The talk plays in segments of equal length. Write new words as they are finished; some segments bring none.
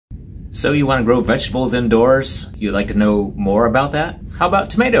So you want to grow vegetables indoors? You'd like to know more about that? How about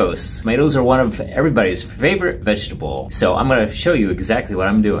tomatoes? Tomatoes are one of everybody's favorite vegetable. So I'm going to show you exactly what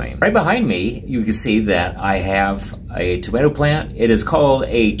I'm doing. Right behind me, you can see that I have a tomato plant. It is called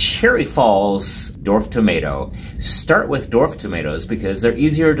a Cherry Falls dwarf tomato. Start with dwarf tomatoes because they're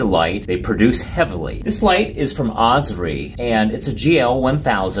easier to light. They produce heavily. This light is from Osree and it's a GL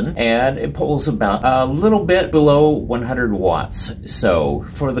 1000 and it pulls about a little bit below 100 watts. So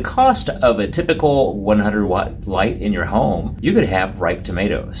for the cost of a typical 100 watt light in your home, you could have ripe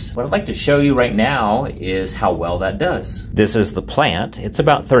tomatoes. What I'd like to show you right now is how well that does. This is the plant. It's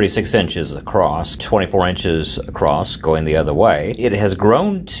about 36 inches across, 24 inches across going the other way. It has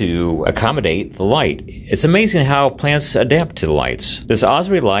grown to accommodate the light. It's amazing how plants adapt to the lights. This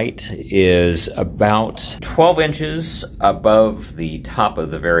Osree light is about 12 inches above the top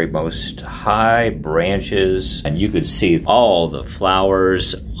of the very most high branches, and you could see all the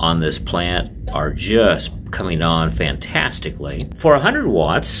flowers on this plant are just coming on fantastically. For 100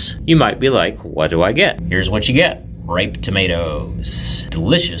 watts, you might be like, what do I get? Here's what you get. Ripe tomatoes.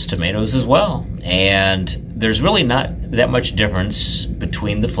 Delicious tomatoes as well. And there's really not that much difference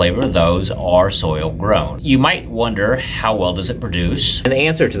between the flavor of those or soil grown. You might wonder, how well does it produce? And the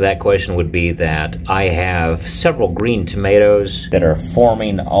answer to that question would be that I have several green tomatoes that are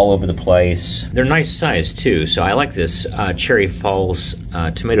forming all over the place. They're nice size too, so I like this Cherry Falls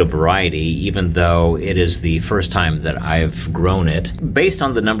tomato variety, even though it is the first time that I've grown it. Based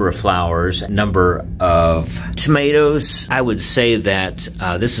on the number of flowers, number of tomatoes, I would say that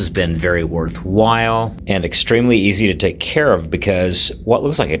this has been very worthwhile and extremely easy to take care of, because what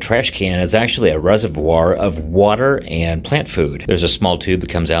looks like a trash can is actually a reservoir of water and plant food. There's a small tube that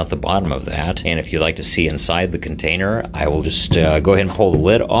comes out the bottom of that, and if you'd like to see inside the container, I will just go ahead and pull the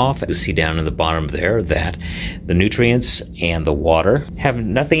lid off. You see down in the bottom there that the nutrients and the water have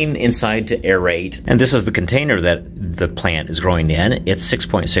nothing inside to aerate, and this is the container that the plant is growing in. It's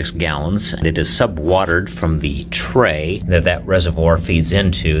 6.6 gallons, and it is sub-watered from the tray that reservoir feeds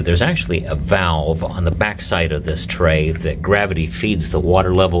into. There's actually a valve on the back side of this tray that gravity feeds the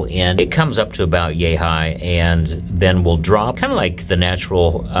water level in. It comes up to about yay high and then will drop, kind of like the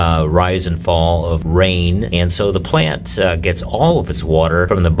natural rise and fall of rain. And so the plant gets all of its water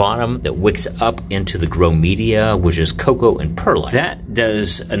from the bottom that wicks up into the grow media, which is cocoa and perlite. That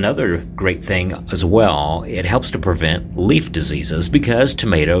does another great thing as well. It helps to prevent leaf diseases, because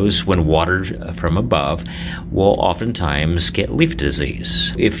tomatoes, when watered from above, will oftentimes get leaf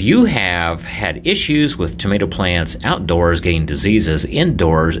disease. If you have had issues with tomato plants outdoors getting diseases,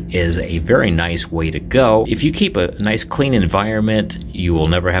 indoors is a very nice way to go. If you keep a nice clean environment, you will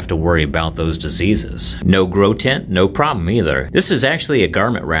never have to worry about those diseases. No grow tent, no problem either. This is actually a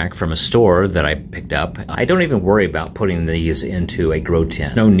garment rack from a store that I picked up. I don't even worry about putting these into a grow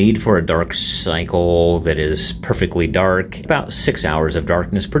tent. No need for a dark cycle that is perfectly dark. About 6 hours of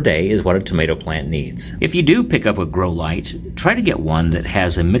darkness per day is what a tomato plant needs. If you do pick up a grow light, try to get one that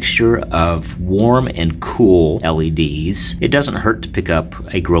has a mixture of warm and cool LEDs. It doesn't hurt to pick up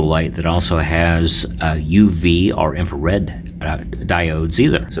a grow light that also has UV or infrared diodes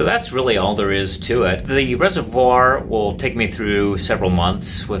either. So that's really all there is to it. The reservoir will take me through several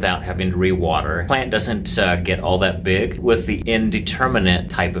months without having to re-water. Plant doesn't get all that big. With the indeterminate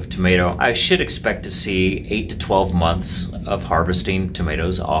type of tomato, I should expect to see 8 to 12 months of harvesting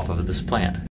tomatoes off of this plant.